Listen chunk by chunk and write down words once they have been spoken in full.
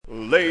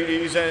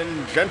Ladies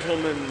and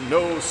gentlemen,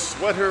 no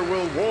sweater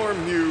will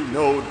warm you,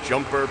 no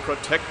jumper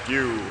protect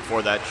you,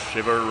 for that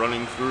shiver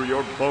running through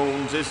your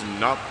bones is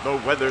not the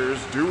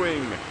weather's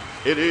doing.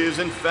 It is,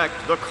 in fact,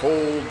 the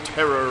cold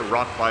terror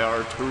wrought by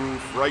our two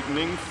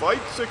frightening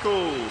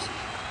fight-sickles.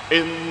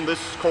 In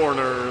this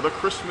corner, the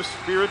Christmas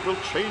spirit will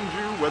change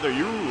you whether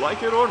you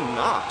like it or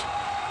not.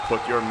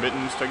 Put your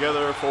mittens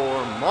together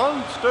for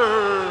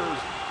monsters!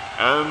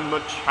 And the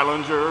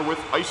challenger with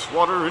ice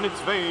water in its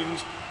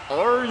veins.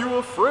 Are you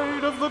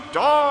afraid of the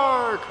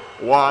dark?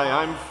 Why,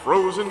 I'm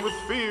frozen with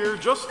fear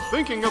just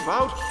thinking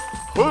about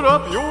put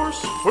up your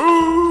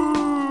spooks!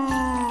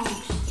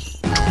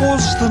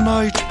 'Twas the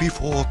night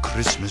before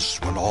Christmas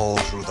when all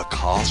through the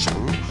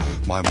castle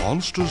my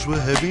monsters were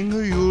having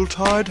a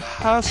Yuletide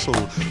hassle.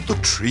 The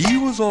tree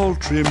was all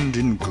trimmed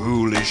in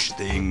ghoulish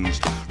things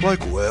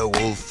like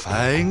werewolf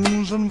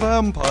fangs and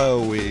vampire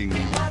wings.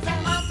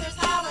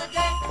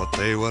 But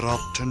they were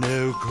up to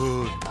no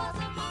good.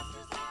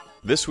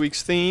 This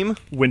week's theme,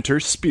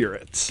 Winter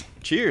Spirits.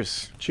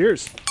 cheers.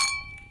 Cheers.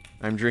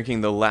 I'm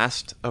drinking the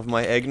last of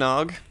my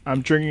eggnog.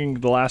 I'm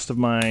drinking the last of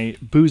my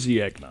boozy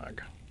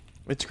eggnog.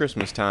 It's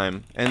Christmas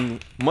time,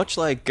 and much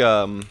like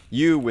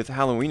you with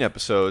Halloween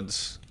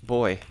episodes,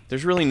 boy,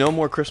 there's really no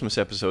more Christmas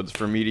episodes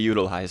for me to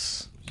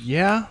utilize.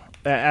 Yeah,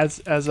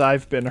 as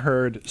I've been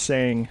heard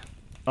saying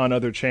on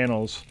other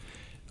channels,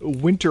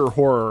 winter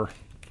horror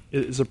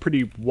is a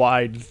pretty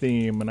wide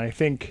theme, and I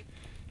think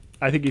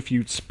if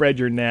you spread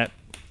your net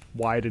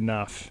wide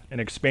enough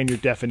and expand your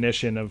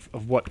definition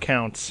of what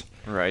counts,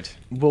 Right.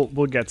 we'll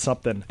get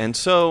something. And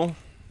so,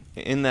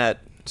 in that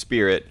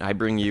spirit, I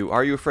bring you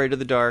Are You Afraid of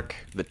the Dark?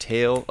 The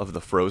Tale of the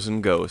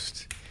Frozen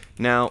Ghost.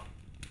 Now,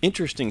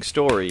 interesting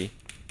story.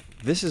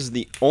 This is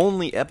the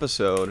only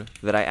episode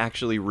that I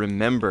actually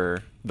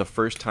remember the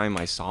first time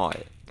I saw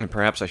it. And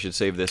perhaps I should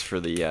save this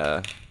for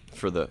the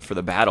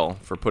battle,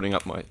 for putting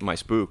up my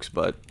spooks.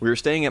 But we were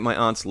staying at my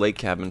aunt's lake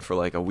cabin for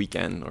like a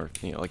weekend, or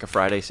like a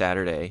Friday,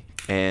 Saturday,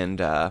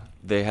 and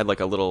they had like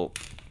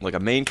a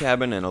main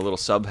cabin and a little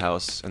sub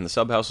house, and the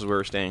sub house is where we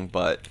were staying,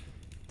 but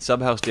the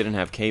sub house didn't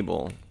have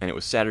cable, and it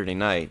was Saturday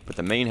night, but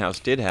the main house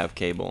did have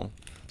cable.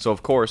 So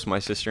of course my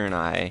sister and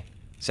I,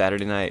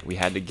 Saturday night, we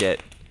had to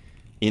get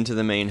into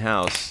the main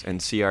house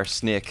and see our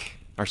snick,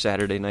 our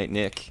Saturday night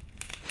Nick.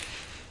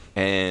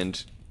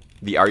 And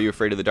the Are You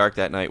Afraid of the Dark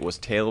that night was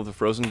Tale of the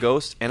Frozen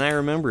Ghost, and I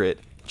remember it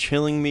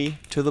chilling me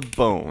to the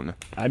bone.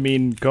 I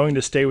mean, going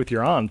to stay with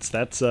your aunts,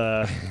 that's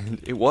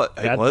It was.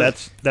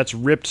 that's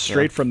ripped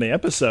straight from the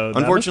episode.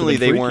 Unfortunately, That must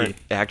they have been weren't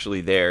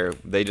actually there.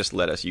 They just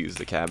let us use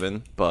the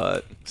cabin,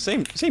 but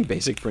same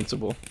basic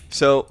principle.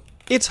 So,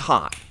 it's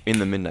hot in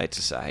the Midnight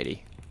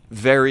Society.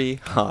 Very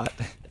hot.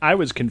 I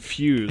was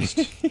confused.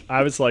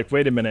 I was like,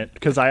 wait a minute,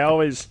 because I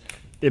always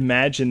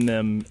imagine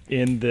them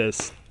in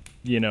this,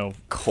 Cold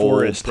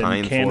forest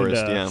pine in Canada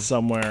forest, yeah.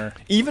 somewhere.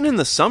 Even in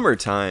the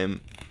summertime,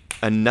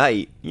 a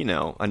night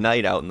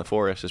out in the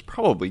forest is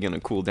probably going to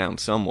cool down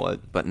somewhat,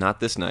 but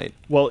not this night.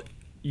 Well,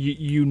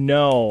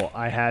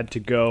 I had to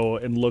go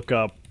and look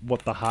up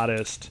what the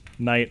hottest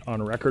night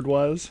on record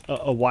was.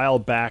 A while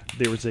back,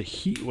 there was a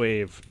heat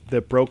wave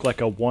that broke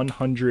like a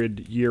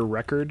 100-year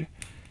record,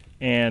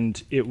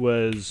 and it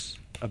was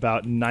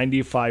about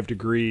 95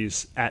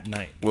 degrees at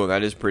night. Well,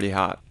 that is pretty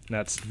hot.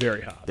 That's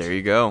very hot. There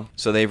you go.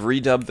 So they've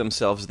redubbed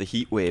themselves the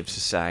Heatwave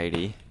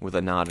Society with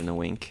a nod and a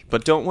wink.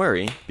 But don't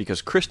worry,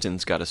 because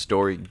Kristen's got a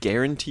story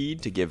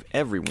guaranteed to give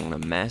everyone a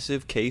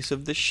massive case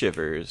of the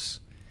shivers.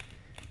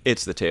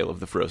 It's the Tale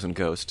of the Frozen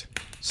Ghost.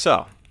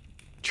 So,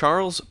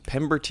 Charles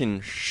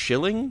Pemberton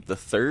Schilling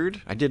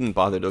III, I didn't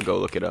bother to go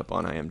look it up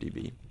on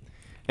IMDb,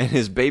 and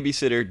his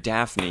babysitter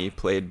Daphne,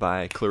 played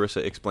by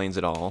Clarissa Explains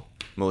It All,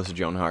 Melissa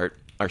Joan Hart,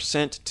 are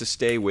sent to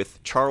stay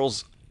with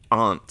Charles'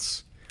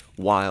 aunts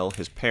while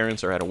his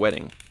parents are at a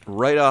wedding.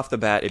 Right off the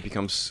bat, it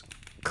becomes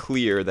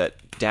clear that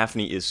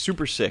Daphne is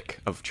super sick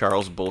of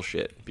Charles'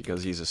 bullshit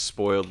because he's a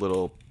spoiled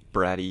little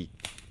bratty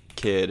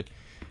kid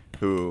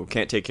who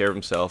can't take care of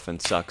himself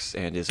and sucks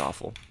and is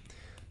awful.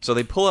 So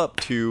they pull up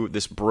to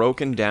this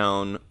broken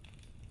down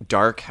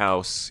dark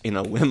house in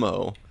a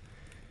limo,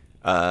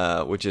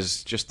 which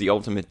is just the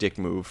ultimate dick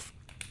move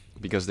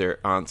because their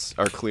aunts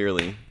are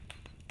clearly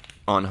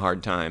on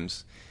hard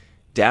times.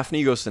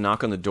 Daphne goes to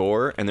knock on the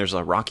door, and there's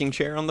a rocking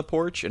chair on the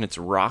porch, and it's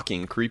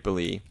rocking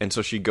creepily. And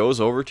so she goes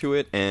over to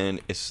it,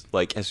 and it's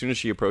like, as soon as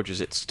she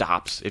approaches, it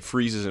stops. It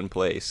freezes in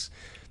place.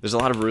 There's a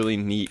lot of really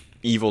neat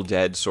Evil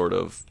Dead sort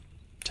of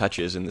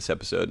touches in this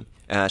episode.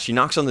 She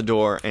knocks on the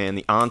door, and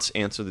the aunts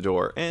answer the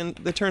door, and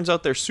it turns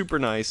out they're super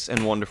nice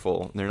and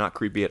wonderful, and they're not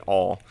creepy at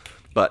all.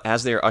 But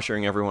as they're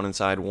ushering everyone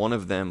inside, one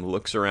of them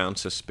looks around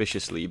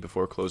suspiciously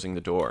before closing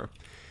the door.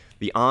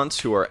 The aunts,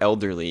 who are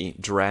elderly,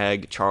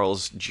 drag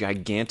Charles'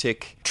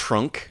 gigantic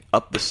trunk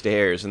up the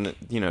stairs. And,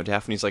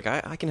 Daphne's like,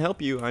 I can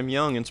help you. I'm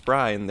young and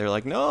spry. And they're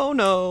like,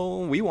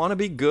 no, we want to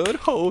be good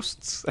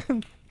hosts.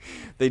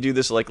 They do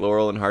this, like,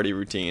 Laurel and Hardy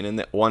routine.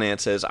 And one aunt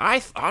says, I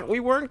thought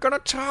we weren't going to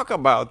talk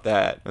about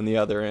that. And the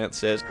other aunt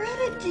says,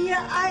 Greta, dear,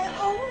 I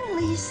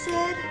only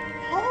said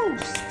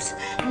hosts,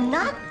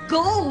 not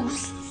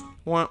ghosts.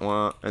 wah,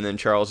 wah. And then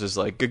Charles is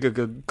like,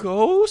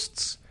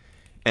 ghosts?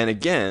 And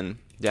again,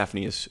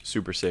 Daphne is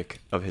super sick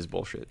of his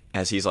bullshit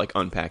as he's like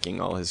unpacking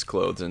all his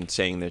clothes and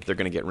saying that they're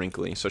going to get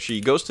wrinkly. So she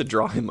goes to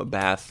draw him a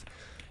bath,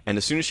 and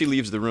as soon as she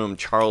leaves the room,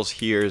 Charles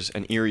hears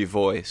an eerie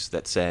voice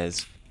that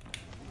says,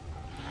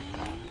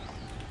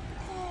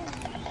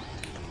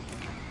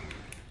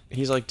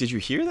 he's like, did you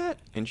hear that?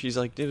 And she's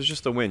like, it was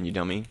just the wind, you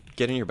dummy.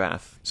 Get in your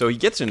bath. So he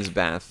gets in his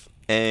bath,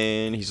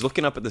 and he's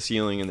looking up at the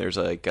ceiling, and there's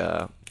like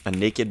a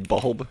naked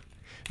bulb.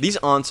 These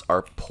aunts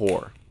are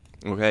poor.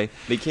 Okay?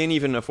 They can't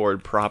even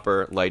afford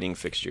proper lighting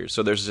fixtures.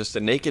 So there's just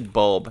a naked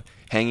bulb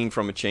hanging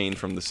from a chain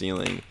from the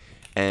ceiling.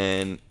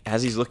 And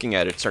as he's looking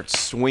at it, it starts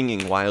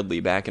swinging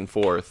wildly back and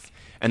forth.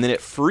 And then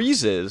it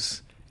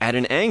freezes at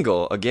an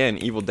angle, again,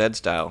 Evil Dead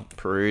style.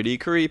 Pretty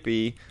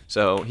creepy.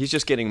 So he's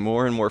just getting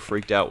more and more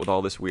freaked out with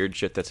all this weird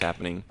shit that's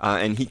happening.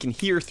 And he can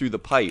hear through the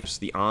pipes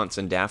the aunts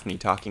and Daphne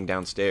talking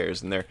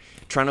downstairs. And they're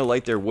trying to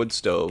light their wood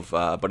stove,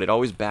 but it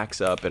always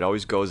backs up. It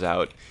always goes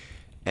out.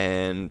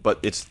 But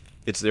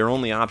it's their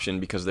only option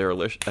because their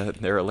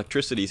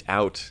electricity's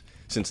out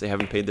since they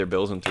haven't paid their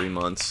bills in 3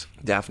 months.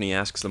 Daphne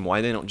asks them why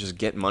they don't just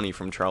get money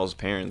from Charles'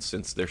 parents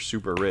since they're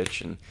super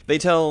rich. And they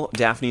tell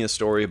Daphne a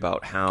story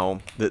about how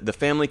the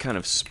family kind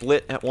of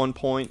split at one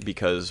point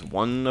because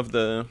one of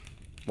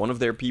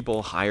their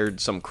people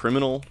hired some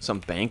criminal, some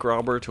bank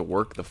robber to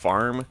work the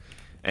farm,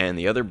 and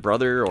the other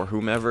brother or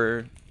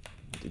whomever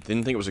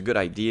didn't think it was a good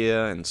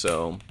idea, and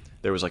so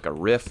there was like a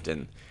rift,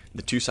 and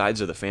the two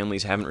sides of the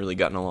families haven't really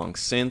gotten along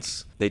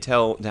since. They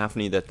tell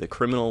Daphne that the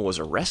criminal was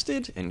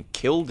arrested and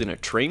killed in a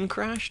train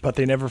crash. But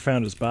they never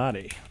found his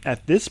body.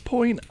 At this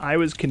point, I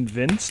was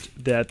convinced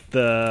that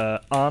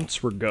the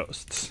aunts were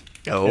ghosts.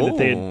 Oh. And that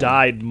they had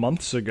died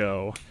months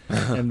ago.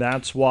 And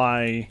that's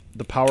why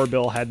the power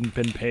bill hadn't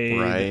been paid.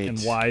 Right. And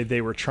why they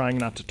were trying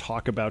not to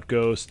talk about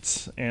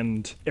ghosts.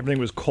 And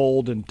everything was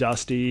cold and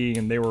dusty.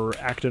 And they were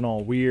acting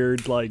all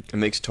weird. Like, It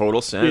makes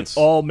total sense. it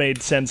all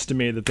made sense to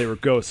me that they were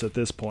ghosts at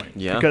this point.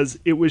 Yeah. Because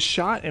it was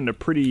shot in a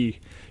pretty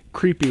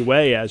creepy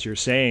way, as you're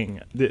saying.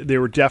 They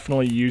were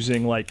definitely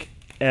using, like,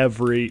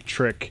 every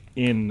trick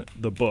in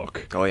the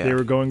book. Oh, yeah. They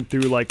were going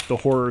through, like, the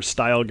horror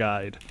style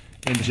guide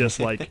and just,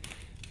 like,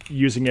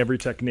 using every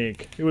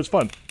technique. It was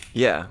fun.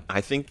 Yeah,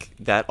 I think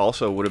that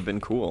also would have been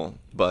cool,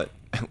 but,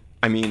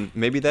 I mean,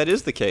 maybe that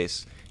is the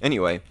case.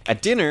 Anyway,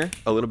 at dinner,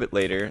 a little bit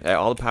later,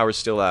 all the power's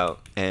still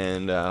out,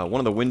 and one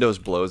of the windows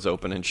blows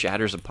open and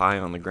shatters a pie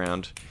on the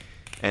ground.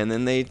 And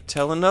then they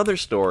tell another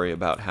story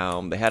about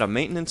how they had a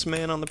maintenance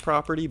man on the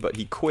property, but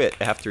he quit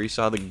after he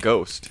saw the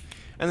ghost.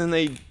 And then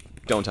they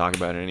don't talk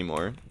about it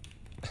anymore.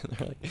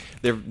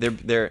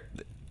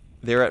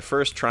 They're at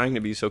first trying to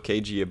be so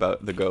cagey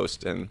about the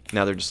ghost, and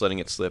now they're just letting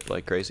it slip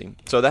like crazy.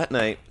 So that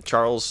night,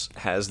 Charles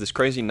has this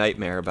crazy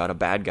nightmare about a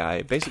bad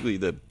guy, basically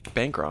the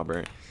bank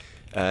robber.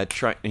 And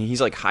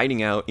he's like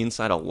hiding out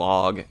inside a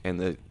log, and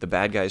the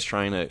bad guy's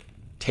trying to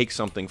take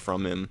something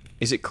from him.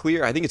 Is it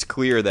clear? I think it's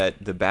clear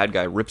that the bad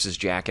guy rips his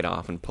jacket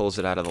off and pulls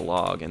it out of the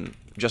log, and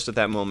just at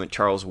that moment,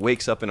 Charles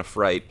wakes up in a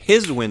fright.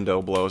 His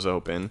window blows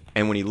open,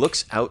 and when he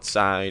looks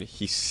outside,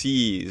 he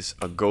sees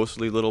a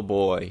ghostly little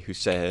boy who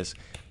says,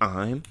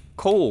 "I'm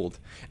cold,"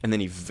 and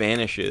then he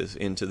vanishes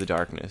into the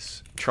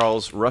darkness.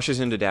 Charles rushes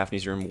into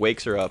Daphne's room,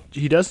 wakes her up.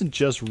 He doesn't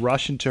just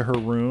rush into her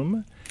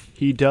room.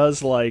 He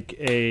does like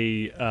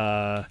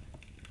a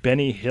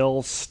Benny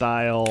Hill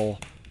style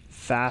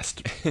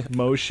fast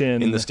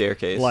motion In the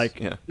staircase, like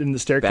yeah. in the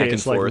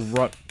staircase, Back and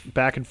like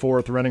back and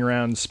forth, running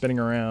around, spinning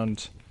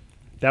around.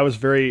 That was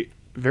very,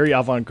 very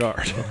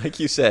avant-garde. Like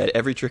you said,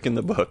 every trick in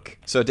the book.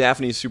 So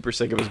Daphne's super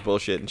sick of his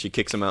bullshit, and she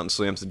kicks him out and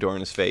slams the door in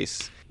his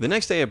face. The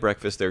next day at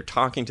breakfast, they're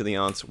talking to the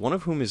aunts, one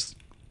of whom is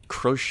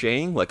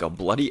crocheting like a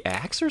bloody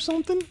axe or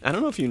something. I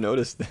don't know if you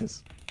noticed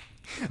this.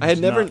 I had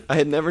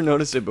never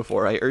noticed it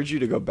before. I urge you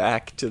to go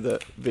back to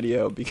the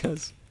video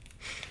because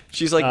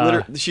she's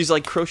like she's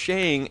like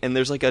crocheting, and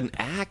there's like an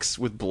axe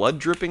with blood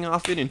dripping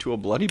off it into a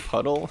bloody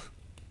puddle.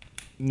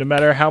 No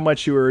matter how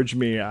much you urge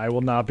me, I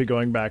will not be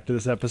going back to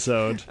this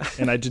episode.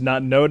 And I did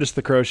not notice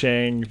the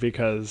crocheting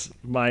because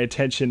my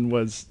attention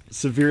was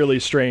severely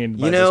strained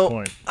by this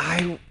point.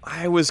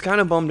 I was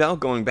kind of bummed out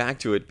going back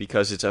to it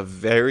because it's a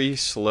very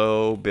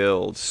slow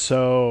build.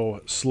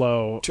 So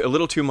slow. A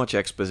little too much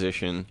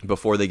exposition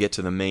before they get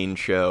to the main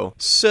show.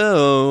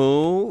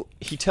 So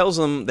he tells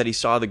them that he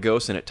saw the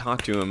ghost and it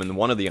talked to him, and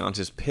one of the aunts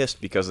is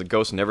pissed because the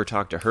ghost never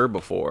talked to her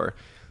before.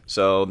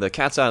 So the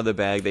cat's out of the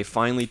bag. They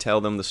finally tell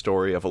them the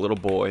story of a little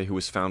boy who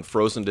was found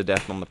frozen to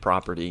death on the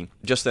property.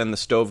 Just then the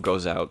stove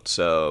goes out,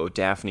 so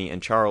Daphne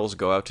and Charles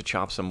go out to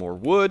chop some more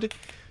wood.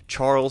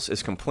 Charles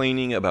is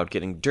complaining about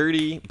getting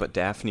dirty, but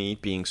Daphne,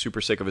 being super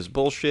sick of his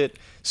bullshit,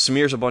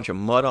 smears a bunch of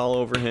mud all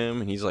over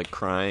him, and he's like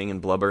crying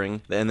and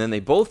blubbering. And then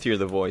they both hear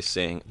the voice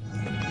saying,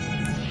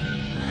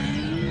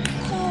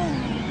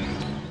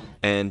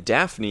 and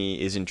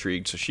Daphne is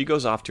intrigued, so she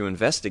goes off to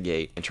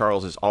investigate, and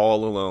Charles is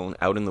all alone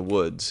out in the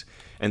woods.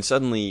 And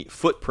suddenly,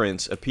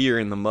 footprints appear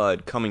in the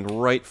mud, coming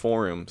right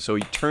for him. So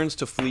he turns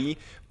to flee,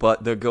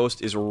 but the ghost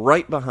is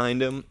right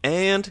behind him,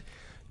 and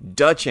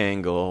Dutch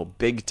angle,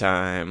 big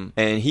time.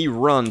 And he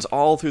runs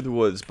all through the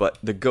woods, but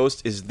the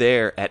ghost is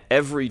there at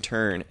every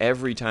turn.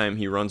 Every time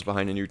he runs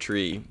behind a new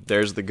tree,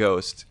 there's the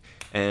ghost.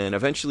 And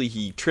eventually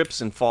he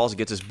trips and falls,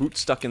 gets his boot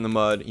stuck in the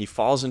mud. He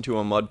falls into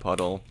a mud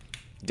puddle.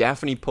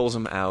 Daphne pulls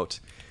him out,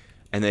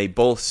 and they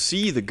both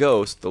see the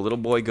ghost, the little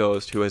boy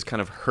ghost, who has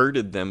kind of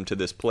herded them to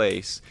this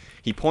place.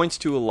 He points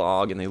to a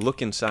log, and they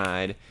look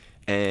inside,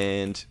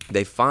 and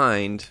they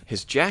find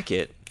his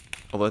jacket.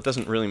 Although it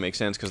doesn't really make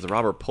sense because the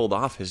robber pulled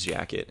off his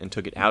jacket and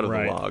took it out of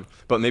the log.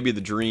 But maybe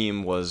the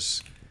dream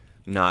was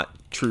not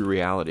true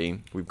reality.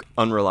 We've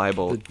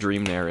unreliable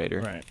dream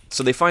narrator. Right.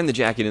 So they find the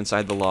jacket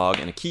inside the log,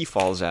 and a key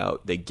falls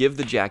out. They give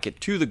the jacket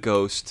to the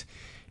ghost.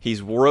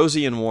 He's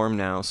rosy and warm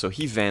now, so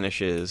he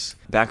vanishes.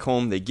 Back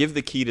home, they give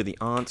the key to the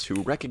aunts,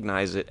 who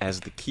recognize it as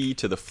the key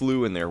to the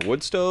flue in their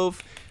wood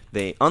stove.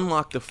 They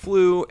unlock the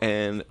flue,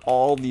 and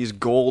all these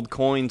gold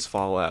coins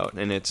fall out.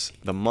 And it's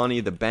the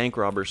money the bank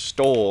robber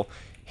stole,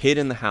 hid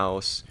in the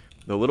house.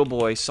 The little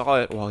boy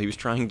saw it while he was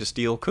trying to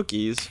steal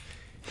cookies,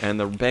 and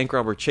the bank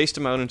robber chased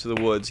him out into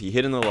the woods. He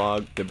hid in the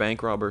log. The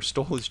bank robber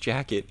stole his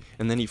jacket,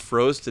 and then he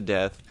froze to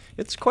death.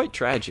 It's quite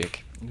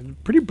tragic.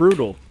 Pretty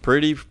brutal.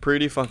 Pretty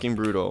fucking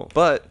brutal.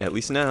 But at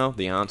least now,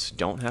 the aunts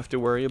don't have to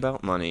worry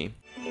about money.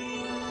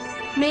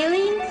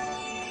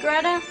 Maylene?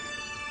 Greta?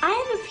 I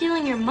have a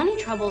feeling your money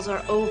troubles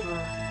are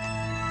over.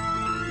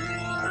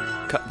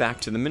 Cut back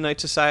to the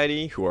Midnight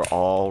Society, who are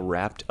all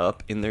wrapped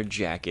up in their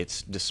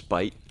jackets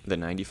despite the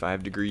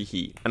 95-degree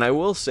heat. And I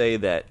will say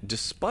that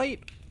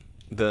despite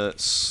the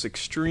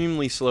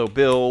extremely slow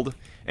build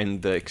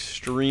and the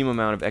extreme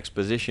amount of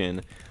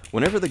exposition,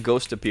 whenever the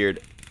ghost appeared,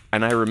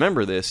 and I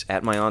remember this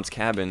at my aunt's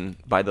cabin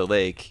by the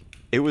lake,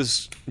 it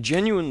was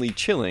genuinely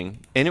chilling,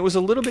 and it was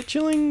a little bit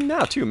chilling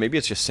now too. Maybe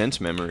it's just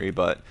sense memory,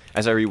 but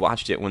as I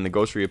rewatched it, when the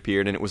ghost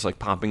reappeared and it was like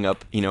popping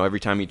up, every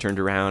time he turned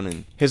around,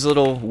 and his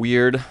little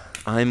weird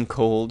 "I'm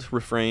cold"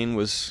 refrain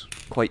was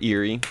quite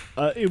eerie.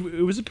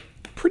 It was a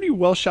pretty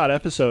well shot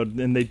episode,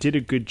 and they did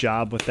a good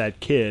job with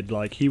that kid.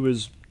 Like he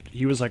was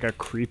like a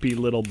creepy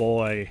little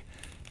boy.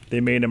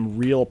 They made him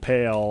real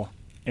pale,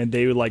 and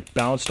they like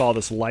bounced all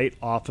this light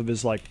off of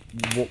his like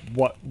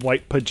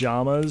white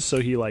pajamas, so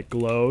he like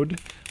glowed.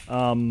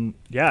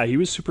 Yeah, he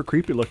was super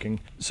creepy looking.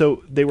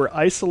 So they were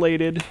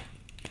isolated.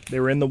 They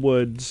were in the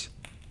woods.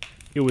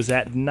 It was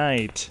at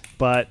night,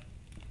 but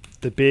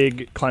the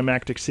big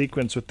climactic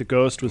sequence with the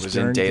ghost was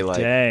during in daylight.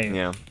 The day.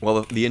 Yeah.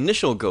 Well, the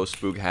initial ghost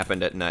spook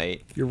happened at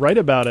night. You're right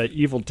about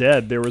Evil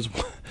Dead. There was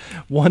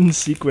one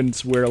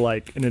sequence where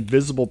like an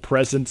invisible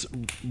presence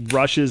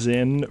rushes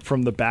in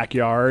from the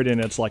backyard, and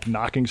it's like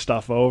knocking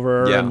stuff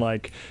over and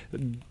like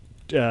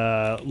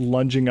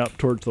lunging up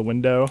towards the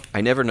window.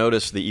 I never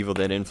noticed the Evil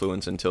Dead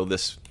influence until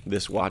this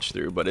watch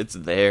through, but it's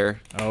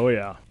there. Oh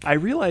yeah. I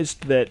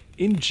realized that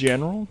in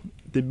general,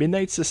 the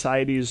Midnight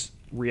Society's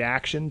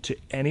reaction to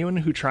anyone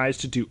who tries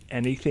to do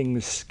anything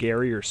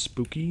scary or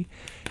spooky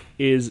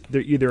is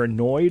they're either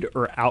annoyed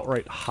or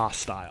outright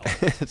hostile.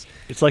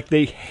 It's like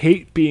they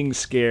hate being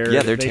scared.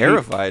 Yeah, they're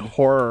terrified. Hate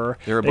horror.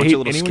 They're a bunch of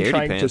little anyone scaredy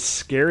trying pants to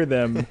scare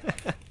them.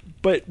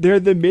 But they're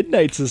the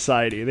Midnight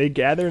Society. They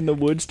gather in the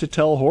woods to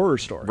tell horror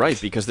stories. Right,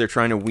 because they're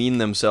trying to wean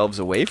themselves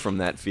away from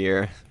that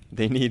fear.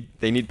 They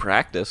need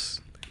practice.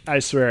 I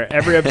swear,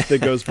 every episode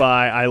that goes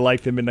by, I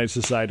like the Midnight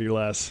Society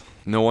less.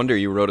 No wonder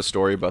you wrote a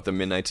story about the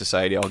Midnight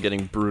Society all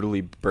getting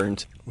brutally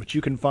burnt. Which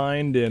you can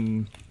find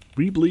in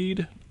We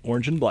Bleed,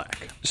 Orange and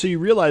Black. So you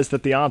realize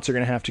that the aunts are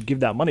going to have to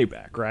give that money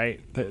back, right?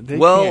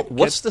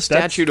 What's the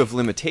statute of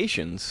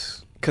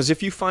limitations? Because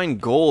if you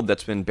find gold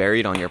that's been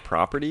buried on your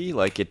property,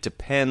 like, it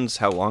depends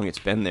how long it's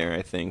been there,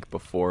 I think,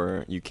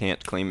 before you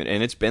can't claim it.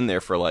 And it's been there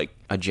for, like,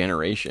 a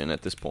generation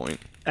at this point.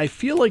 I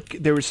feel like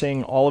they were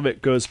saying all of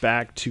it goes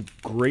back to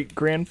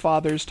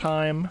great-grandfather's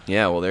time.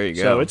 Yeah, well, there you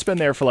go. So it's been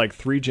there for, like,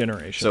 3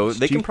 generations. So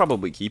they can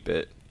probably keep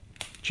it.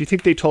 Do you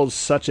think they told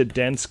such a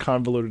dense,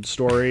 convoluted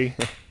story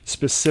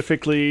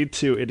specifically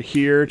to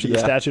adhere to the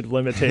statute of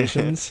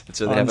limitations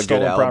so they on have a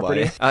stolen good alibi.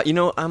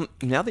 property?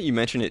 Now that you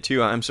mention it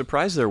too, I'm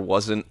surprised there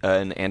wasn't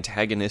an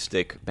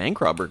antagonistic bank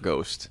robber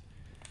ghost,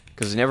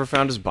 because they never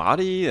found his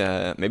body.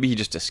 Maybe he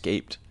just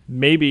escaped.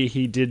 Maybe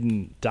he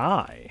didn't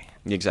die.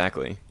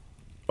 Exactly.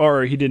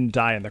 Or he didn't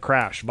die in the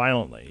crash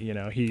violently.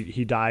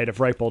 He died of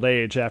ripe old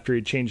age after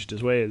he changed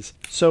his ways.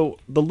 So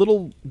the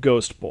little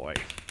ghost boy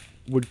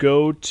would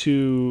go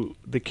to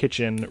the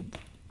kitchen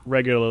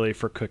regularly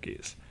for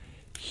cookies.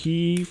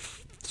 He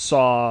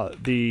saw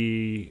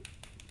the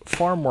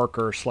farm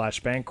worker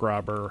 / bank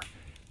robber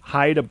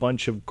hide a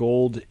bunch of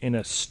gold in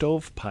a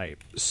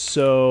stovepipe.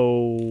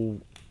 So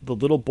the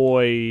little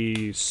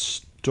boy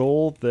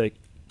stole the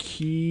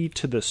key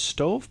to the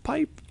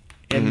stovepipe,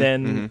 and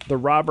then the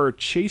robber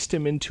chased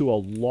him into a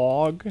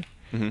log,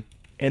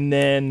 and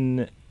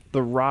then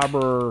the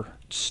robber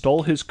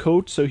stole his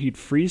coat so he'd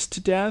freeze to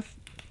death,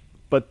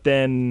 but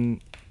then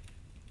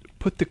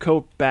put the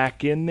coat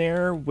back in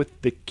there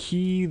with the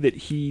key that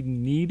he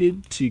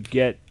needed to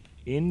get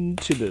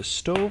into the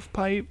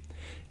stovepipe.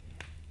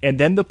 And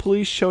then the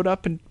police showed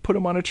up and put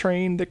him on a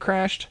train that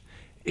crashed.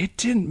 It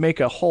didn't make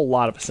a whole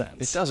lot of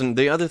sense. It doesn't.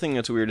 The other thing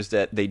that's weird is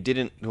that they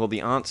didn't... Well,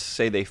 the aunts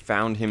say they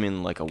found him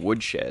in, like, a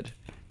woodshed.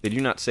 They do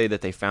not say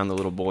that they found the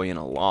little boy in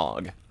a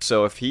log.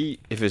 So if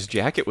his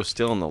jacket was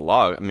still in the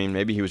log, I mean,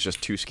 maybe he was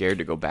just too scared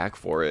to go back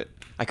for it.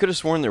 I could have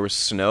sworn there was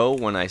snow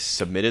when I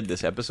submitted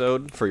this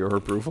episode for your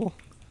approval.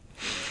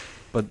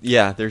 But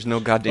yeah, there's no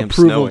goddamn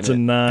snow in it. Approval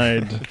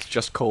denied. It's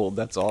just cold,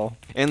 that's all.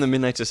 And the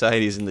Midnight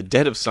Society is in the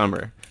dead of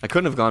summer. I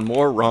couldn't have gone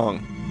more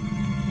wrong.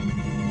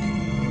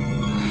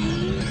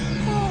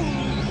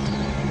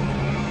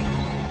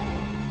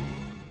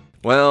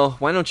 Well,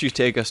 why don't you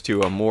take us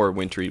to a more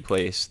wintry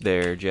place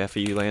there,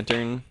 Jeffy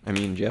Lantern? I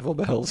mean, Jeffel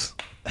Bells.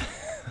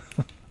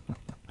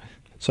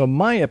 So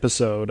my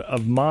episode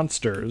of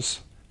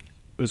Monsters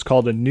was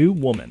called A New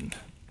Woman.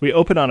 We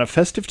open on a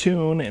festive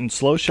tune and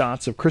slow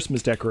shots of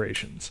Christmas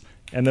decorations,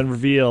 and then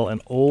reveal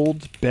an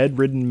old,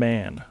 bedridden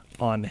man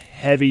on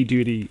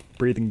heavy-duty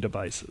breathing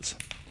devices.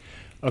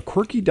 A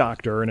quirky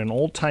doctor in an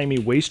old-timey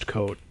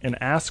waistcoat and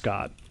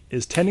ascot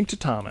is tending to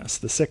Thomas,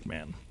 the sick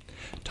man.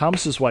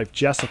 Thomas's wife,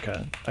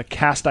 Jessica, a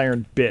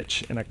cast-iron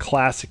bitch in a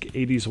classic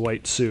 80s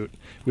white suit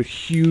with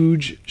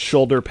huge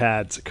shoulder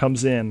pads,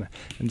 comes in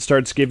and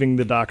starts giving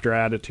the doctor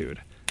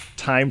attitude.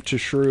 Time to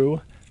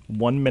shrew,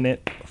 1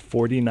 minute,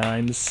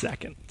 49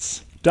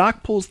 seconds.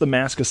 Doc pulls the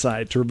mask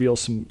aside to reveal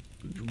some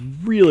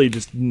really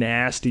just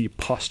nasty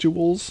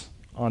pustules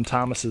on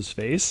Thomas's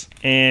face,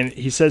 and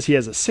he says he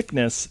has a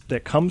sickness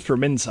that comes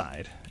from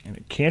inside, and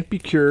it can't be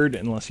cured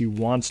unless he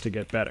wants to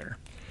get better.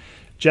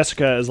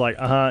 Jessica is like,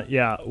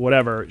 yeah,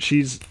 whatever.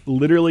 She's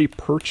literally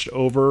perched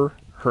over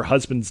her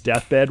husband's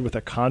deathbed with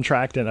a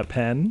contract and a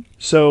pen.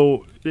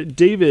 So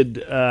David,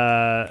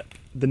 the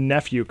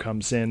nephew,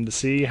 comes in to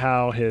see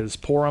how his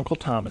poor Uncle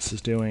Thomas is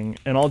doing,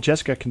 and all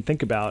Jessica can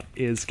think about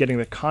is getting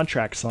the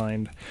contract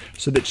signed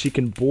so that she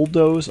can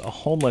bulldoze a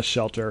homeless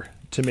shelter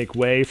to make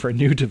way for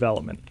new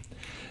development.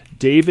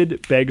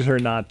 David begs her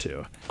not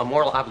to. A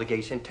moral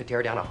obligation to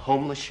tear down a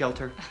homeless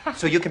shelter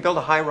so you can build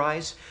a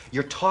high-rise?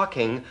 You're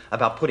talking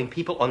about putting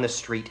people on the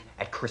street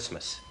at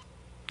Christmas.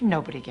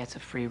 Nobody gets a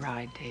free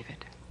ride,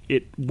 David.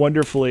 It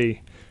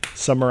wonderfully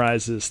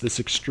summarizes this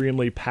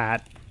extremely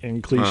pat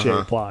and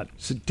cliche plot.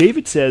 So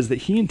David says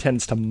that he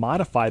intends to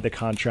modify the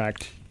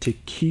contract to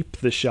keep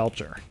the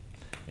shelter.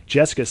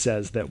 Jessica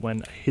says that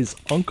when his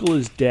uncle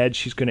is dead,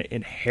 she's going to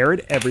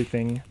inherit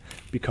everything,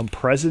 become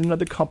president of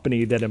the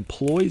company that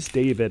employs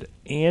David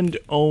and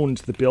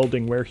owns the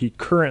building where he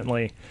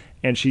currently,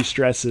 and she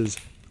stresses,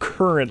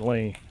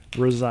 currently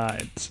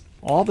resides.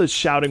 All this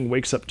shouting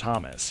wakes up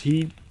Thomas.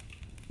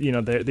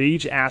 They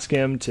each ask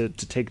him to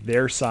take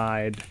their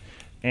side,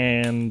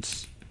 and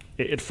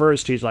at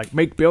first he's like,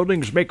 make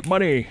buildings, make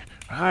money.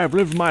 I've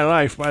lived my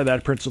life by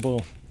that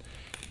principle.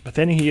 But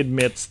then he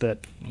admits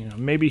that,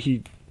 maybe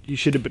he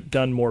should have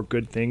done more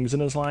good things in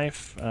his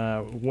life.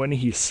 When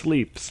he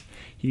sleeps,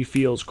 he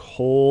feels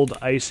cold,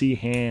 icy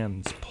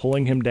hands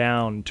pulling him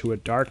down to a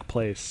dark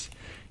place,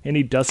 and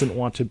he doesn't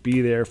want to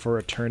be there for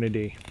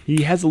eternity.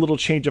 He has a little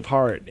change of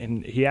heart,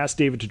 and he asks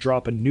David to draw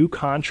up a new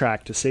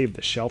contract to save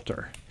the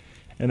shelter.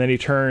 And then he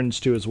turns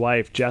to his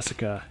wife,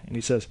 Jessica, and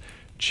he says,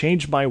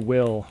 change my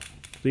will.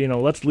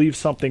 Let's leave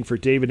something for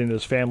David and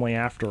his family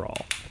after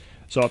all.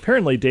 So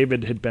apparently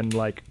David had been,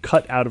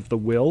 cut out of the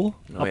will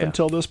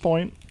until this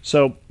point.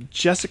 So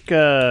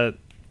Jessica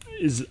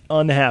is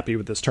unhappy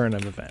with this turn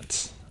of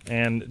events.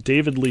 And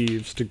David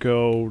leaves to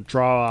go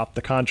draw up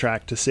the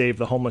contract to save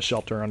the homeless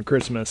shelter on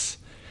Christmas.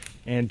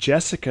 And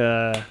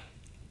Jessica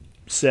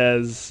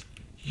says,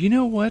 you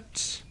know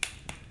what?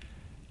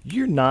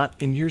 You're not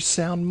in your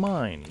sound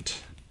mind.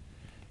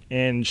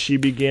 And she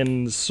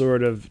begins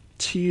sort of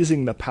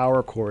teasing the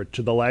power cord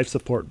to the life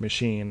support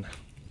machine.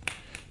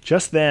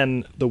 Just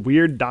then, the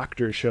weird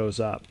doctor shows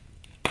up,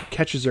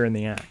 catches her in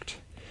the act.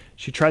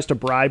 She tries to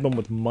bribe him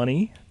with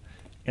money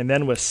and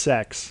then with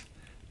sex,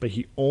 but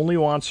he only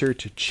wants her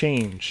to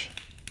change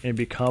and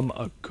become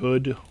a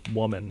good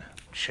woman.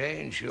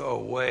 Change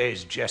your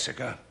ways,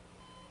 Jessica,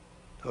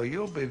 or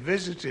you'll be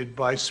visited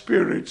by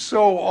spirits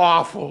so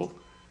awful,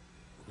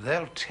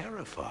 they'll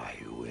terrify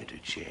you into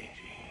changing.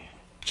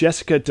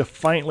 Jessica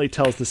defiantly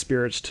tells the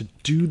spirits to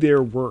do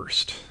their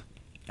worst.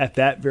 At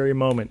that very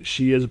moment,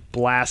 she is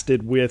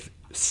blasted with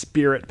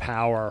spirit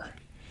power,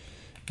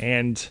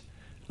 and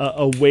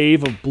a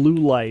wave of blue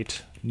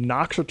light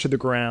knocks her to the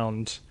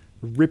ground,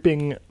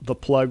 ripping the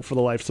plug for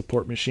the life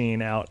support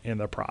machine out in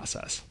the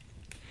process.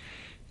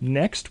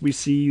 Next, we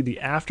see the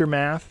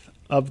aftermath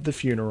of the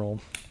funeral.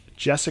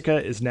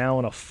 Jessica is now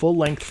in a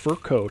full-length fur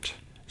coat,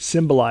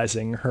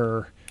 symbolizing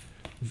her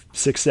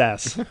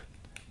success,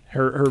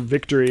 her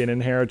victory and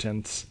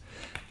inheritance.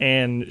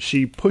 And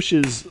she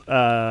pushes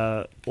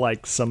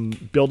some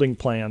building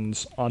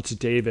plans onto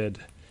David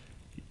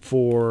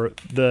for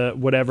the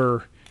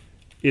whatever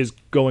is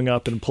going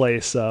up in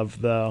place of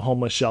the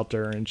homeless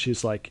shelter. And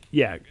she's like,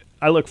 yeah,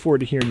 I look forward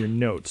to hearing your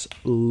notes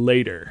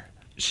later.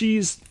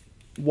 She's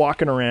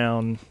walking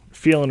around,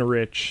 feeling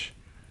rich,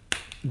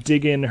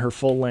 digging her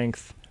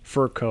full-length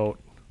fur coat,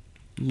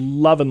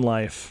 loving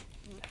life,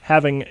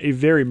 having a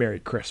very Merry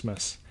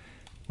Christmas,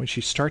 when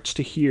she starts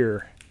to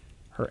hear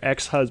her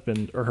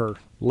ex-husband, or her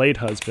late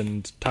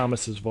husband,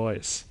 Thomas's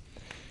voice.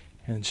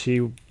 And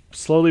she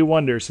slowly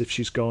wonders if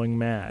she's going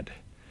mad.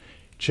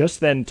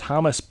 Just then,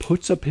 Thomas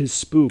puts up his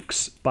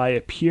spooks by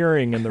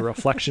appearing in the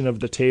reflection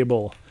of the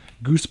table,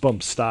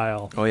 Goosebumps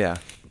style. Oh, yeah.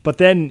 But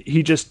then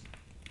he just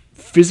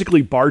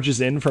physically barges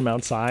in from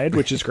outside,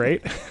 which is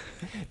great.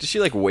 Does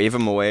she, like, wave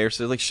him away or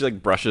so? Like, she,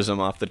 like, brushes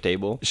him off the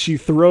table? She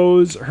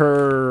throws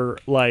her,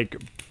 like,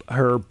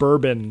 her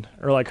bourbon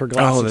or, like, her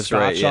glass of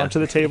scotch onto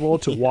the table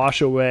to wash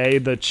away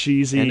the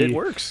cheesy and it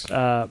works.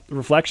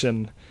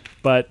 Reflection.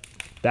 But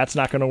that's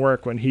not going to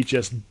work when he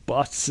just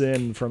busts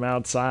in from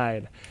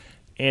outside.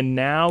 And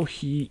now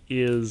he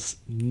is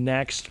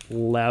next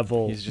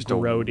level He's just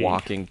grody. a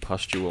walking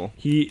pustule.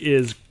 He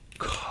is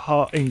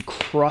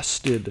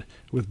encrusted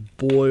with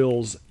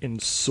boils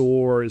and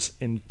sores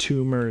and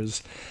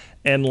tumors.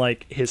 And,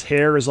 like, his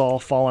hair is all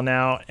fallen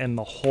out, and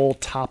the whole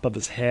top of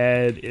his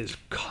head is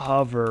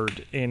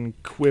covered in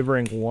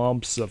quivering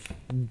lumps of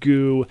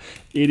goo.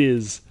 It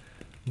is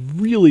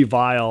really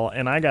vile,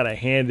 and I gotta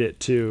hand it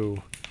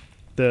to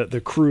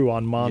the crew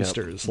on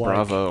Monsters. Yep.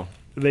 Bravo.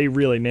 They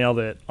really nailed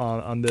it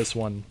on this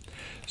one.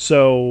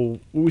 So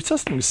we saw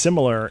something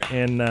similar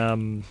in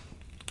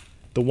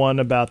the one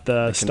about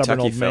the stubborn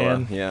Kentucky old fella.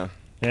 man. Yeah.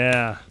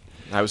 Yeah.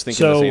 I was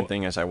thinking the same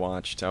thing as I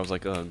watched. I was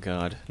like, oh,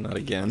 God, not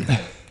again.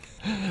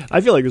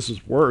 I feel like this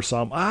was worse.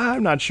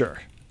 I'm not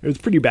sure. It was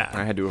pretty bad.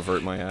 I had to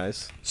avert my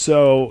eyes.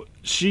 So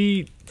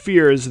she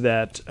fears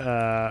that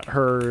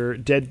her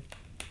dead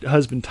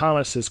husband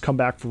Thomas has come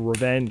back for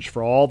revenge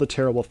for all the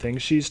terrible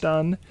things she's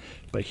done,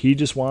 but he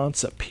just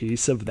wants a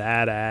piece of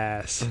that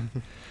ass.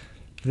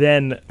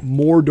 Then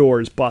more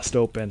doors bust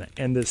open,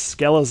 and the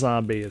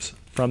Skelezombies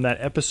from that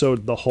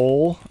episode The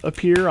Hole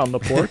appear on the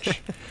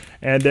porch,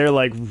 and they're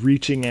like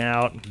reaching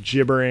out,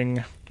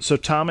 gibbering. So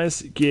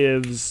Thomas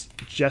gives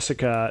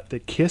Jessica the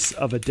kiss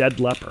of a dead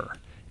leper,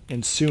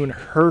 and soon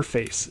her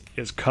face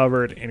is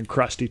covered in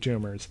crusty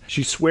tumors.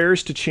 She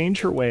swears to change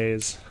her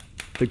ways.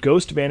 The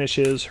ghost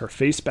vanishes, her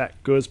face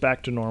goes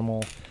back to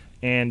normal,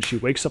 and she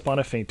wakes up on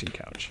a fainting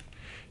couch.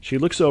 She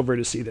looks over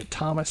to see that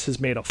Thomas has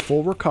made a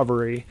full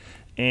recovery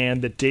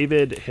and that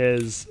David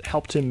has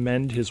helped him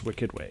mend his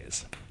wicked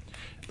ways.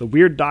 The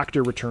weird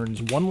doctor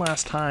returns one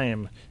last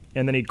time,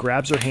 and then he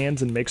grabs her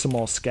hands and makes them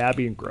all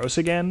scabby and gross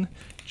again,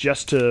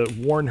 just to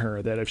warn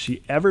her that if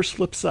she ever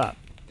slips up,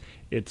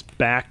 it's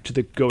back to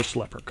the ghost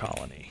leper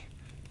colony.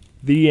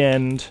 The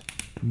end.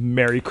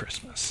 Merry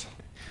Christmas.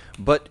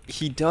 But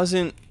he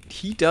doesn't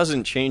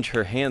change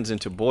her hands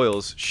into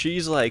boils.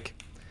 She's like,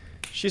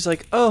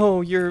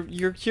 oh,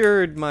 you're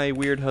cured, my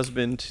weird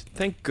husband.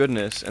 Thank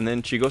goodness. And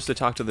then she goes to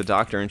talk to the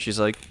doctor, and she's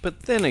like,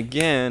 but then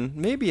again,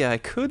 maybe I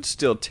could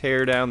still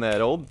tear down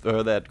that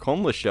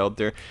homeless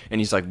shelter.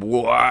 And he's like,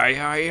 why,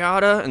 I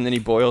oughta? And then he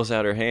boils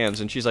out her hands,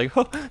 and she's like,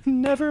 oh,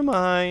 never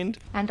mind.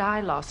 And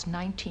I lost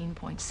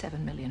 $19.7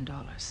 million.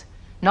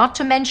 Not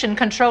to mention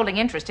controlling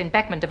interest in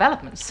Beckman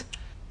Developments.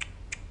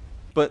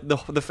 But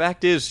the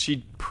fact is,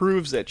 she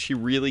proves that she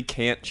really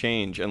can't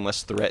change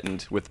unless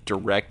threatened with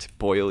direct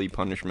boily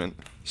punishment.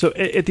 So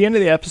at the end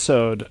of the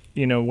episode,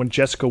 when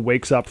Jessica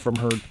wakes up from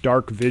her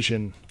dark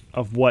vision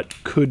of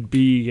what could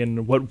be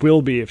and what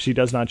will be if she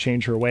does not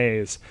change her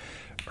ways,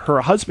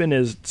 her husband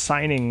is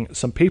signing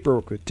some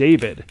paperwork with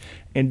David,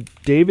 and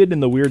David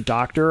and the weird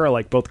doctor are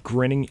like both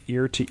grinning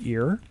ear to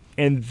ear.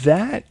 And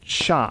that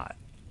shot,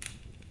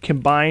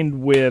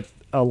 combined with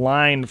a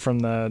line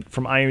from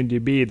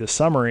IMDb, the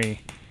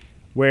summary,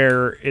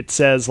 where it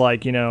says,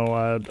 like,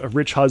 a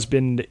rich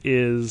husband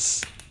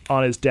is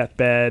on his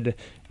deathbed.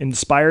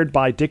 Inspired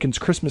by Dickens'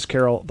 Christmas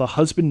Carol, the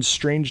husband's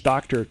strange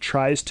doctor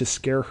tries to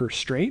scare her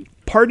straight.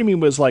 Part of me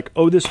was like,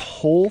 oh, this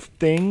whole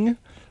thing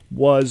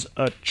was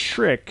a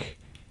trick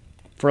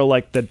for,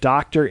 like, the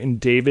doctor and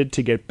David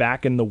to get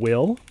back in the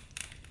will.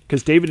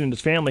 Because David and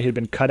his family had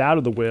been cut out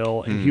of the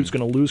will, and he was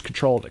going to lose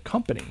control of the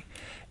company.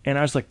 And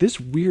I was like, this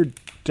weird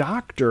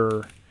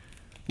doctor,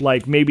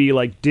 like, maybe,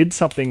 like, did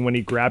something when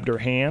he grabbed her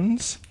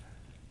hands,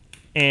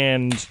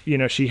 and,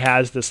 she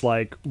has this,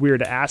 like,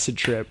 weird acid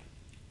trip,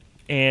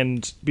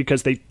 and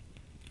because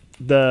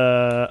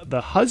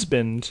the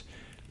husband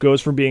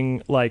goes from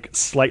being, like,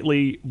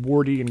 slightly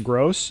warty and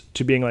gross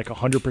to being, like,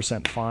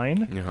 100%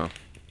 fine. Uh-huh.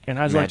 And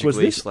I was magically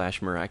like, was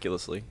this... /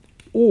 miraculously.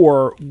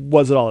 Or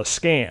was it all a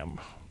scam?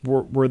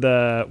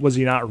 Was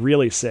he not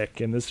really sick,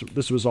 and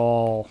this was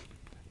all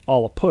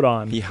a put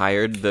on? He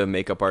hired the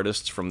makeup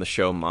artists from the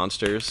show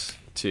Monsters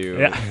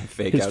to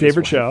fake his out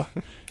favorite his wife.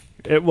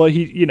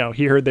 show.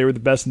 He heard they were the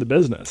best in the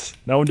business.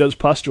 No one does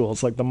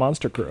pustules like the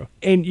Monster Crew.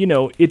 And,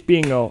 it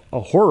being a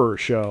horror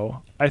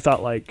show, I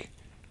thought, like,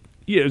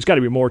 there's got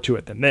to be more to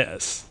it than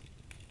this.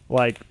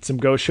 Like, some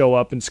ghosts show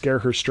up and scare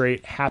her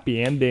straight,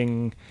 happy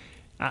ending.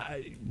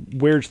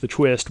 Where's the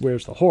twist?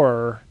 Where's the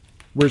horror?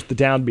 Where's the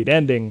downbeat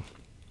ending?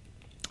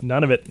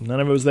 None of it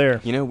was there.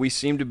 We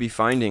seem to be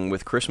finding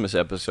with Christmas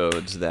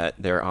episodes that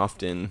they're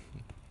often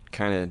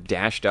kind of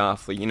dashed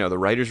off. The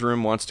writer's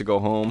room wants to go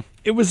home.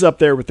 It was up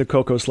there with the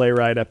Coco Sleigh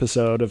Ride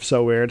episode of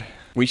So Weird.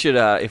 We should,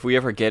 if we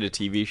ever get a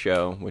TV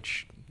show,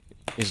 which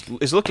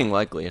is looking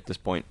likely at this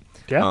point,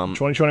 Yeah,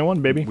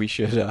 2021, baby. We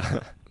should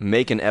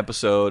make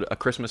a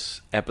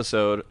Christmas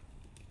episode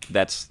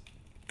that's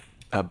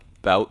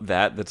about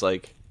that's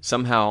like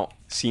somehow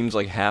seems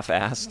like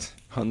half-assed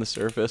on the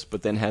surface,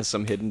 but then has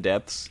some hidden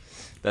depths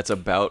that's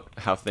about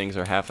how things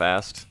are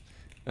half-assed.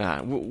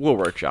 We'll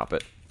workshop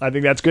it. I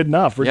think that's good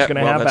enough. We're just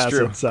going to half-ass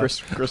it. So.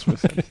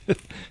 Christmas.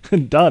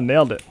 Done.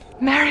 Nailed it.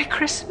 Merry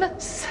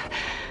Christmas.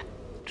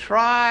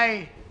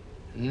 Try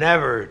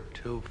never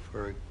to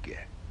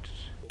forget.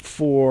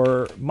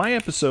 For my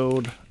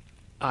episode,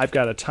 I've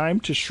got A Time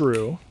to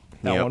Shrew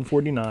at Yep.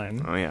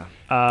 149. Oh, yeah.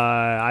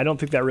 I don't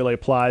think that really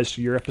applies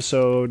to your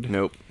episode.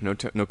 Nope. No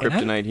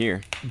kryptonite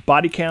here.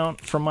 Body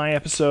count from my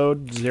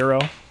episode, 0,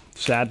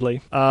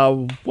 sadly.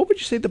 What would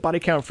you say the body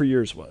count for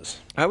yours was?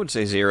 I would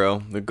say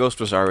 0. The ghost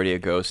was already a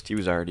ghost. He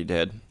was already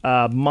dead.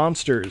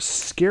 Monsters,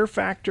 scare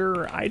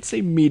factor, I'd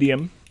say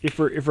medium. If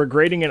we're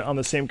grading it on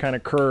the same kind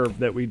of curve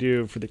that we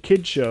do for the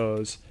kid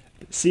shows,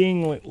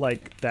 seeing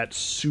like that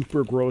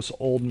super gross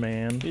old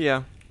man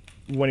Yeah.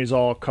 when he's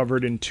all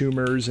covered in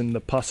tumors and the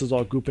pus is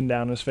all gooping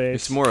down his face.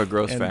 It's more a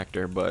gross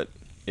factor, but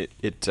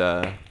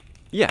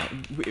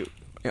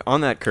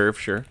on that curve,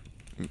 sure.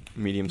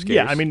 Medium scares.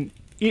 Yeah, I mean,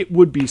 it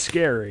would be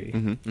scary.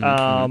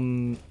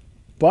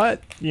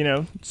 But,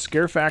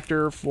 scare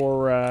factor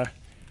for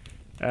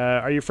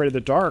Are You Afraid of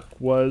the Dark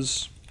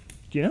was,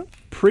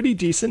 pretty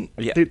decent.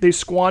 Yeah. They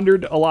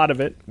squandered a lot of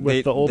it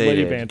with the old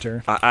lady did.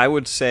 banter. I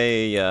would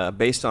say,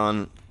 based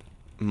on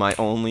my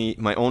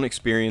own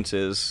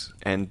experiences,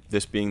 and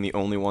this being the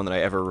only one that I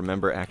ever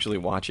remember actually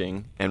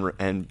watching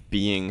and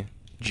being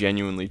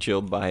genuinely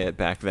chilled by it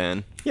back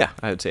then, yeah,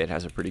 I would say it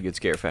has a pretty good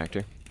scare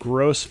factor.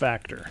 Gross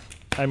factor.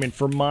 I mean,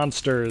 for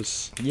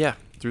monsters, Yeah,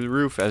 through the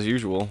roof as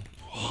usual.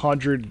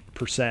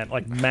 100%,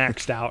 like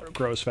maxed out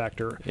gross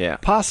factor. Yeah.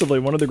 Possibly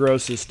one of the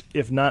grossest,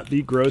 if not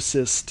the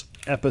grossest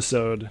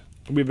episode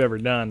we've ever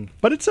done.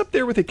 But it's up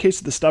there with A Case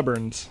of the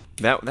Stubborns.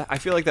 That I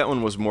feel like that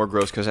one was more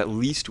gross because at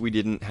least we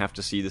didn't have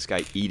to see this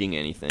guy eating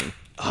anything.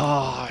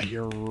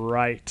 You're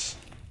right.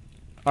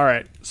 All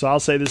right, so I'll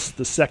say this is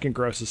the second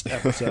grossest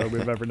episode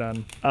we've ever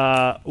done.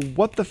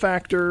 What the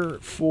factor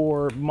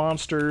for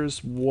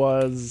monsters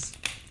was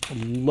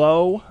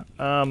low.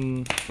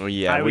 Well,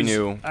 yeah, we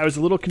knew. I was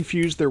a little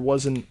confused there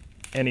wasn't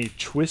any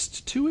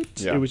twist to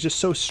it. Yeah. It was just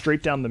so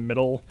straight down the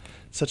middle,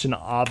 such an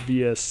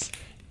obvious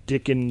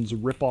Dickens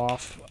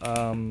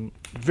ripoff.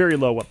 Very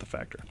low what the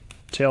factor.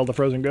 Tale of the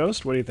Frozen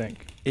Ghost, what do you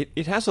think?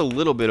 It has a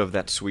little bit of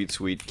that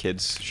sweet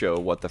kids show,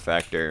 What the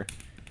Factor.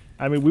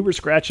 I mean, we were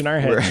scratching our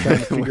heads trying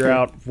to figure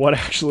out what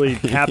actually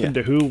happened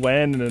to who,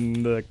 when,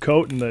 and the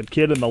coat and the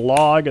kid and the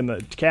log and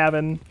the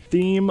cabin.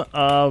 Theme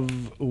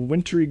of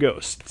wintry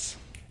ghosts.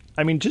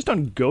 I mean, just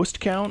on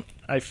ghost count,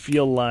 I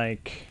feel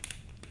like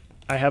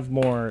I have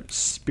more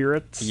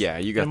spirits. Yeah,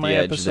 you got in the my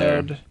edge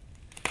episode. there.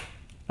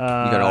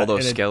 You got all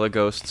those and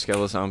Skeleghosts,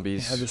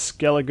 Skelezombies. had the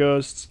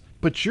Skeleghosts.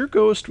 But your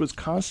ghost was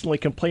constantly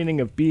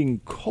complaining of being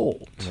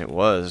cold. It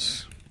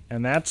was.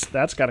 And that's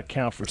got to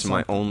count for It's something.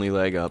 my only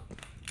leg up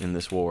in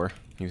this war.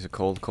 He was a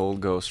cold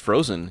ghost.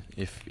 Frozen,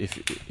 if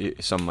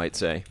some might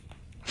say.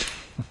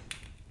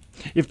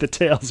 If the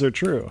tales are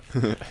true.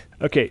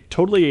 Okay,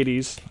 totally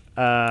 80s.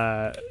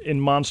 In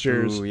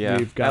Monsters, Ooh, yeah.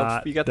 we've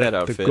got, You got the, that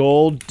outfit. the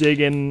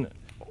gold-digging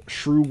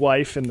shrew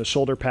wife and the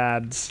shoulder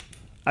pads.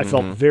 I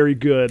felt Mm-hmm. very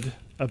good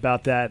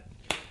about that.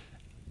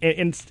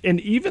 And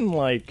even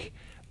like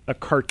a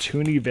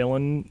cartoony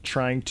villain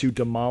trying to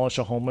demolish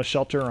a homeless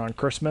shelter on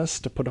Christmas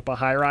to put up a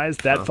high-rise,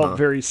 that felt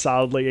very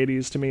solidly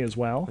 80s to me as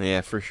well.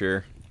 Yeah, for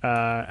sure.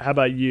 How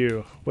about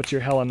you? What's your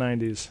hella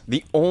 90s?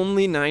 The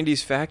only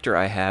 90s factor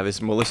I have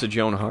is Melissa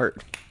Joan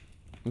Hart.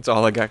 That's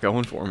all I got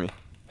going for me.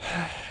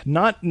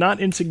 Not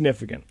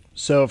insignificant.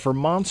 So for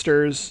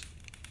Monsters,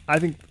 I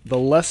think the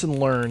lesson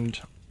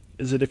learned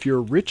is that if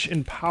you're rich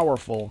and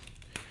powerful,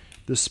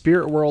 the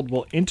spirit world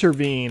will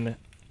intervene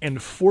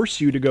and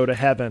force you to go to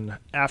heaven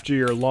after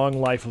your long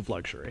life of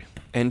luxury.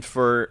 And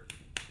for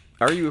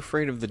Are You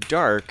Afraid of the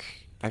Dark,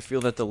 I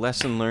feel that the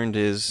lesson learned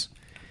is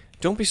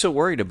don't be so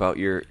worried about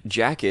your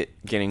jacket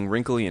getting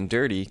wrinkly and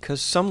dirty,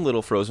 because some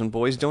little frozen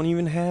boys don't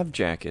even have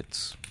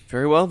jackets.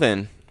 Very well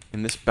then.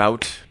 In this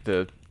bout,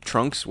 the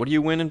trunks, what do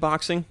you win in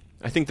boxing?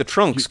 I think the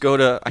trunks go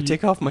to, I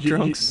take off my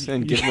trunks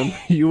and give them.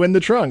 You win the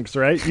trunks,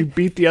 right? You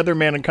beat the other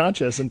man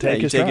unconscious and take Yeah,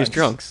 you his take trunks. his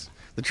trunks.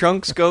 The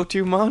trunks go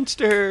to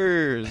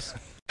Monsters.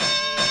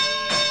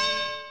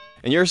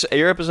 And your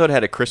episode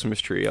had a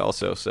Christmas tree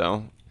also,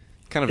 so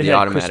kind of It the had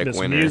automatic Christmas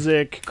winner.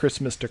 music,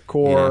 Christmas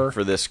decor. Yeah,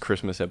 for this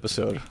Christmas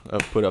episode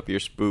of Put Up Your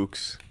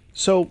Spooks.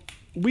 So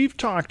we've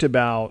talked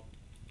about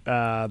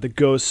the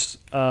ghosts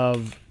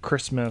of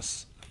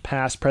Christmas,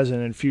 past,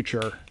 present, and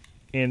future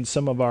in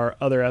some of our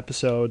other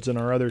episodes and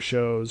our other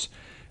shows,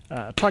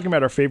 talking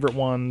about our favorite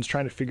ones,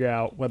 trying to figure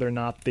out whether or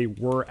not they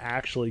were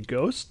actually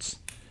ghosts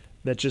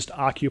that just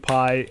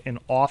occupy an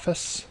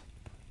office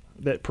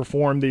that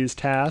perform these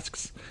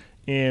tasks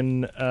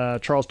in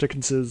Charles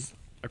Dickens's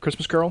A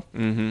Christmas Carol.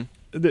 Mm-hmm.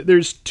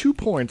 There's 2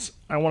 points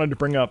I wanted to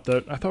bring up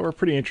that I thought were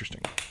pretty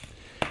interesting.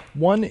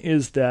 One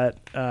is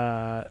that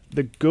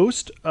the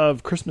ghost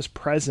of Christmas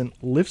Present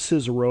lifts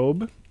his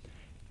robe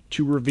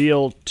to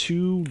reveal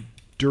two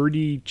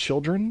dirty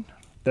children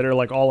that are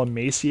like all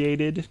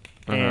emaciated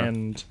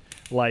and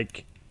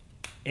like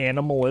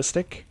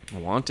animalistic.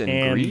 Want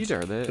and greed,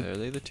 are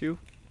they the two?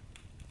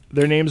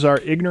 Their names are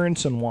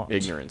Ignorance and Want.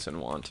 Ignorance and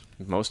Want.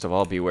 Most of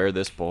all, beware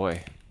this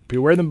boy.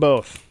 Beware them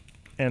both,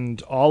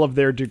 and all of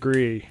their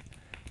degree.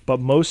 But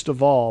most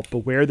of all,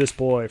 beware this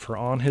boy, for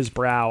on his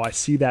brow I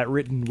see that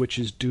written which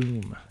is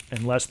doom,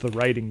 unless the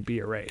writing be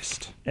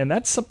erased. And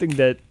that's something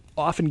that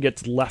often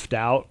gets left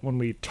out when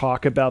we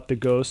talk about the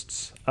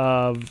ghosts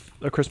of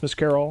A Christmas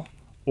Carol,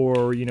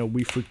 or, you know,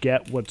 we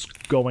forget what's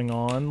going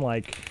on.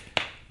 Like,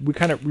 we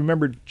kind of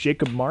remember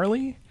Jacob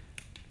Marley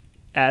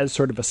as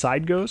sort of a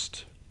side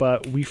ghost,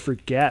 but we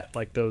forget,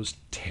 like, those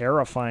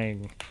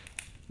terrifying,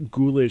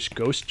 ghoulish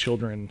ghost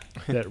children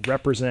that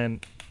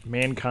represent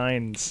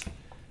mankind's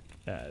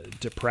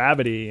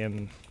depravity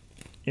and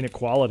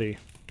inequality.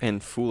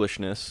 And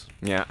foolishness.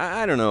 Yeah,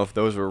 I don't know if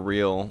those were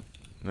real.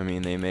 I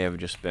mean, they may have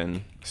just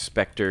been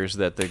specters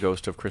that the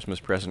ghost of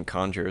Christmas Present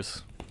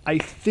conjures. I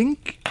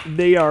think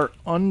they are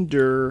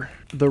under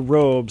the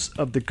robes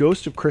of the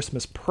ghost of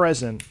Christmas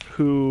Present,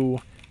 who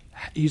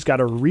he's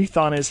got a wreath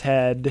on his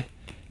head.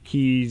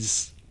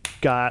 He's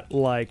got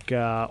like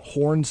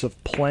horns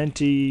of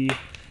plenty.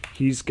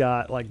 He's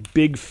got like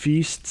big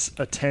feasts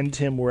attend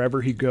him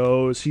wherever he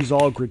goes. He's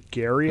all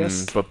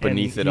gregarious. But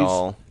beneath it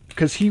all,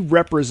 because he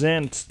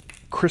represents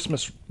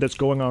Christmas that's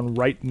going on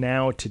right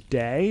now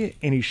today,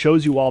 and he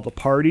shows you all the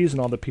parties and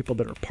all the people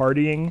that are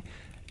partying.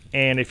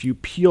 And if you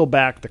peel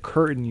back the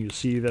curtain, you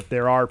see that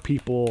there are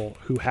people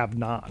who have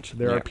not.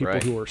 There are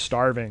people who are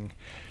starving.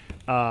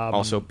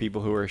 Also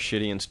people who are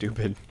shitty and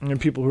stupid.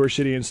 And people who are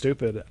shitty and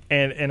stupid.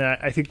 And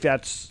I think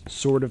that's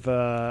sort of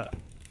a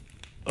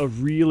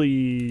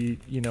really,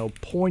 you know,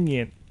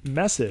 poignant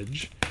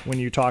message when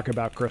you talk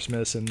about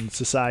Christmas and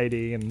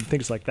society and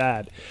things like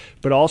that.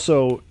 But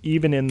also,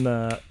 even in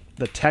the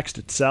text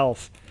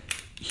itself,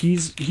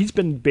 he's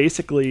been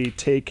basically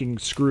taking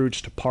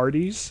Scrooge to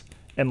parties,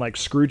 and like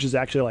Scrooge is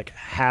actually like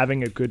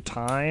having a good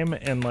time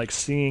and like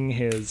seeing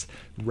his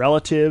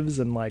relatives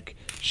and like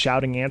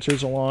shouting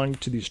answers along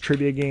to these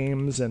trivia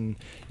games, and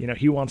you know,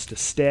 he wants to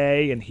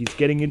stay and he's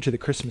getting into the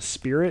Christmas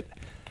spirit.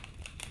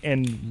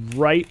 And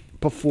right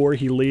before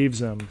he leaves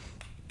him,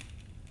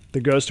 the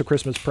ghost of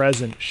Christmas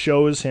Present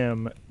shows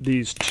him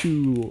these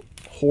two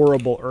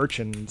horrible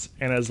urchins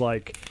and is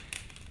like,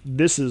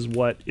 this is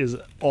what is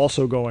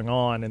also going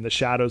on in the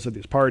shadows of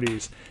these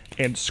parties.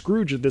 And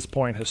Scrooge at this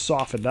point has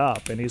softened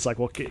up, and he's like,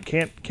 well,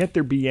 can't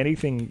there be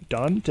anything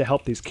done to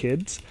help these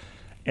kids?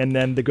 And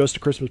then the ghost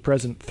of Christmas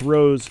Present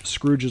throws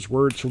Scrooge's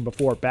words from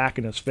before back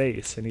in his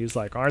face, and he's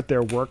like, aren't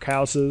there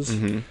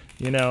workhouses?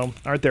 You know,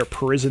 aren't there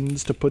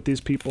prisons to put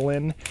these people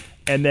in?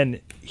 And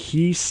then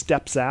he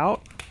steps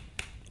out,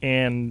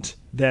 and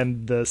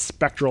then the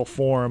spectral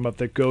form of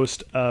the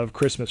ghost of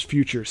Christmas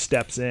Future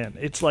steps in.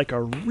 It's like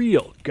a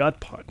real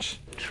gut punch.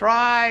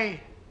 Try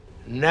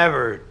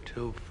never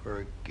to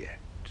forget.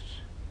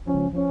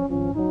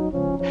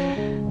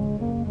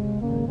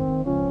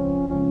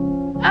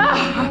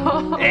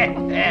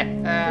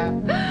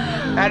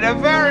 And a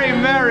very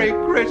Merry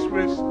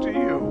Christmas to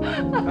you.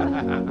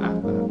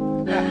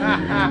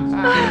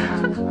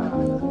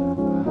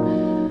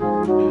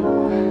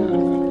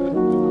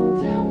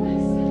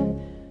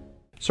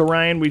 So,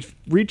 Ryan, we've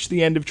reached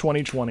the end of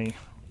 2020,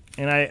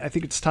 and I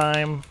think it's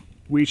time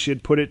we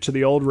should put it to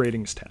the old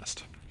ratings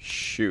test.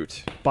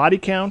 Shoot. Body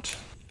count,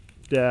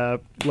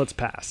 let's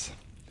pass.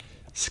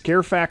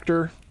 Scare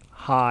factor,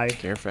 high.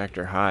 Scare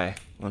factor, high.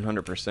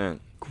 100%.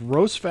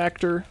 Gross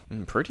factor,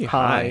 pretty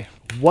high.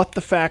 What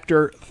the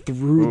factor,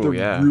 through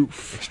the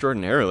roof.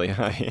 Extraordinarily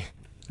high.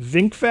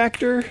 Vink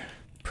factor,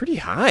 pretty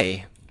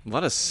high. A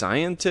lot of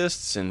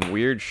scientists and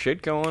weird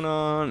shit going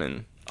on,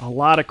 and a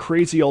lot of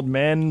crazy old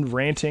men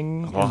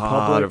ranting in public.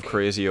 A lot of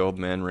crazy old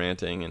men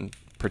ranting and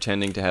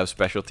pretending to have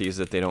specialties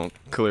that they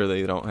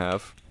clearly don't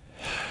have.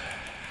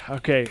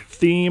 Okay,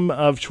 theme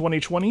of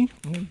 2020,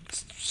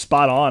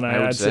 spot on.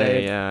 I'd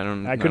say.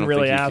 Yeah, I couldn't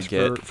really ask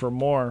for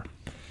more.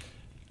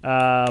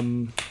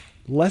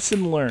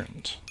 Lesson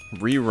learned.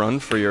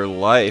 Rerun for your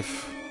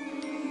life.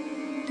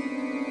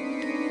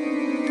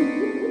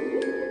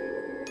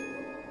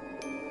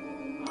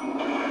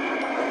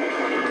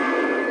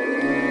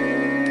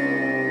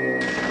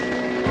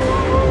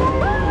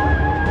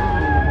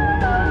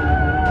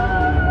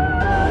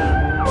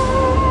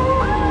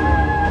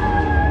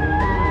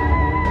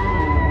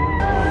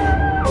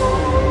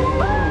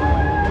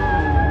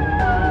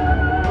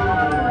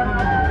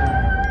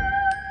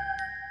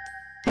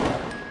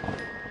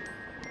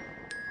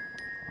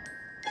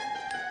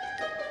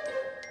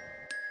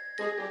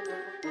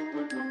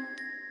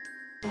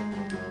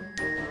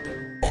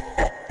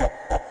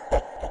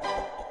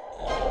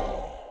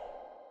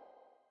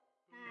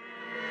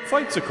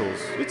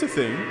 Fightsicles, it's a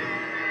thing.